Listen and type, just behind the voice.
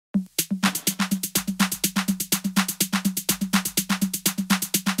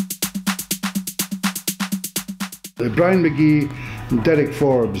Brian McGee and Derek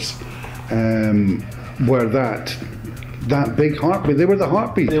Forbes were that big heartbeat. They were the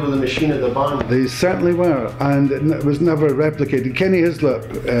heartbeat. They were the machine of the band. They certainly were, and it was never replicated. Kenny Hislop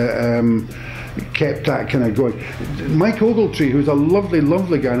kept that kind of going. Mike Ogletree, who's a lovely,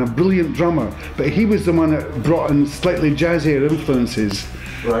 lovely guy and a brilliant drummer, but he was the one that brought in slightly jazzier influences.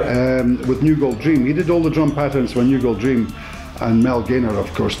 Right. With New Gold Dream. He did all the drum patterns for New Gold Dream, and Mel Gaynor,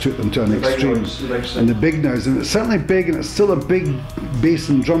 of course, took them to an extreme. And the big noise, and it's certainly big, and it's still a big bass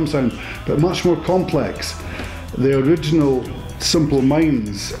and drum sound, but much more complex. The original Simple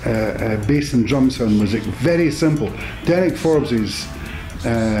Minds bass and drum sound was very simple. Derek Forbes'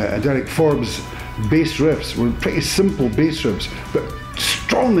 bass riffs were pretty simple bass riffs, but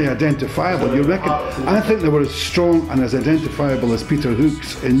strongly identifiable. I think they were as strong and as identifiable as Peter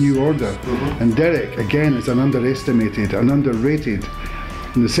Hook's in New Order. And Derek, again, is an underestimated and underrated,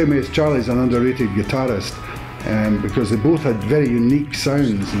 in the same way as Charlie's an underrated guitarist, because they both had very unique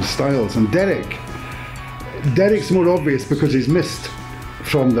sounds and styles. And Derek's more obvious because he's missed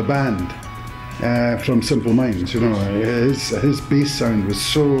from the band, from Simple Minds. You know, his bass sound was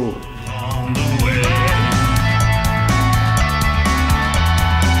so